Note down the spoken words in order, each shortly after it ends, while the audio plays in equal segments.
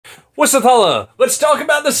What's up, holla? Let's talk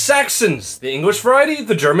about the Saxons. The English variety,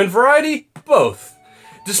 the German variety, both.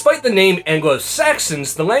 Despite the name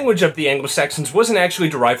Anglo-Saxons, the language of the Anglo-Saxons wasn't actually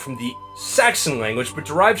derived from the Saxon language, but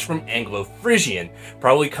derives from Anglo-Frisian,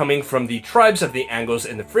 probably coming from the tribes of the Anglos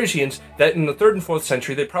and the Frisians, that in the 3rd and 4th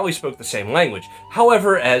century they probably spoke the same language.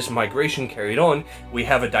 However, as migration carried on, we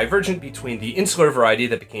have a divergence between the insular variety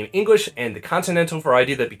that became English and the continental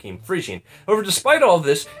variety that became Frisian. However, despite all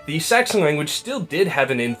this, the Saxon language still did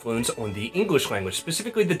have an influence on the English language,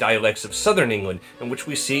 specifically the dialects of southern England, in which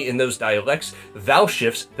we see in those dialects vowel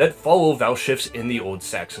shifts that follow vowel shifts in the Old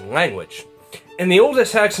Saxon language. And the Old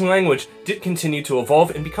Saxon language did continue to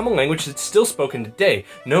evolve and become a language that's still spoken today,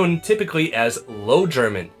 known typically as Low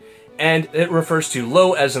German. And it refers to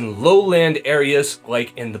low as in lowland areas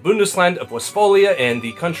like in the Bundesland of Westphalia and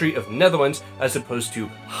the country of Netherlands, as opposed to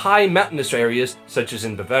high mountainous areas such as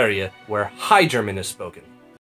in Bavaria, where High German is spoken.